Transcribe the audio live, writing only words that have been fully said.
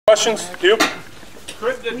Questions? Hugh?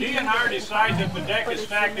 Could the DNR decide that the deck is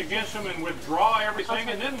stacked against them and withdraw everything,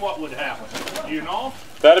 and then what would happen? Do you know?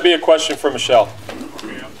 That'd be a question for Michelle.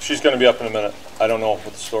 Yeah. She's going to be up in a minute. I don't know what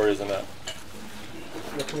the story is in that.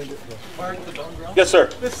 Yes, sir.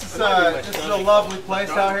 This is a lovely place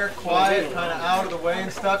out here, quiet, kind of out of the way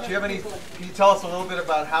and stuff. Do you have any? Can you tell us a little bit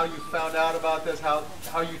about how you found out about this? How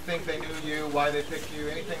you think they knew you? Why they picked you?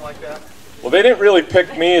 Anything like that? Well, they didn't really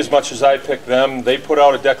pick me as much as I picked them. They put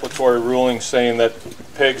out a declaratory ruling saying that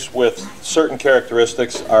pigs with certain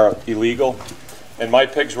characteristics are illegal, and my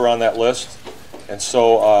pigs were on that list. And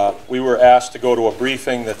so we were asked to go to a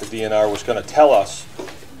briefing that the DNR was going to tell us,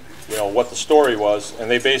 you know, what the story was, and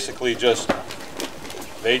they basically just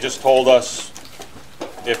told us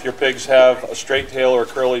if your pigs have a straight tail or a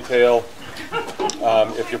curly tail,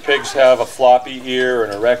 if your pigs have a floppy ear or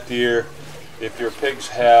an erect ear, if your pigs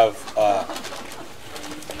have,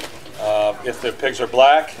 if their pigs are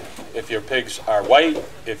black, if your pigs are white,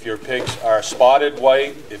 if your pigs are spotted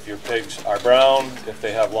white, if your pigs are brown, if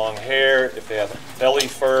they have long hair, if they have belly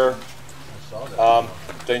fur,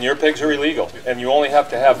 then your pigs are illegal. And you only have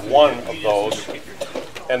to have one of those.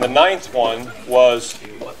 And the ninth one was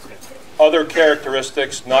other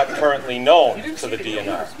characteristics not currently known to the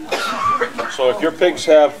DNR. So if your pigs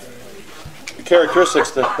have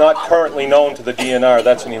characteristics that's not currently known to the DNR,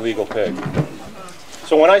 that's an illegal pig.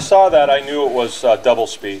 So when I saw that, I knew it was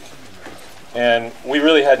doublespeak. And we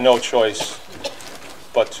really had no choice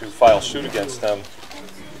but to file suit against them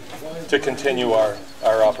to continue our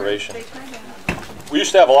operation. We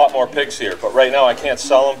used to have a lot more pigs here, but right now I can't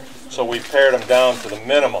sell them, so we've pared them down to the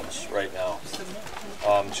minimums right now,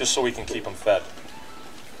 just so we can keep them fed.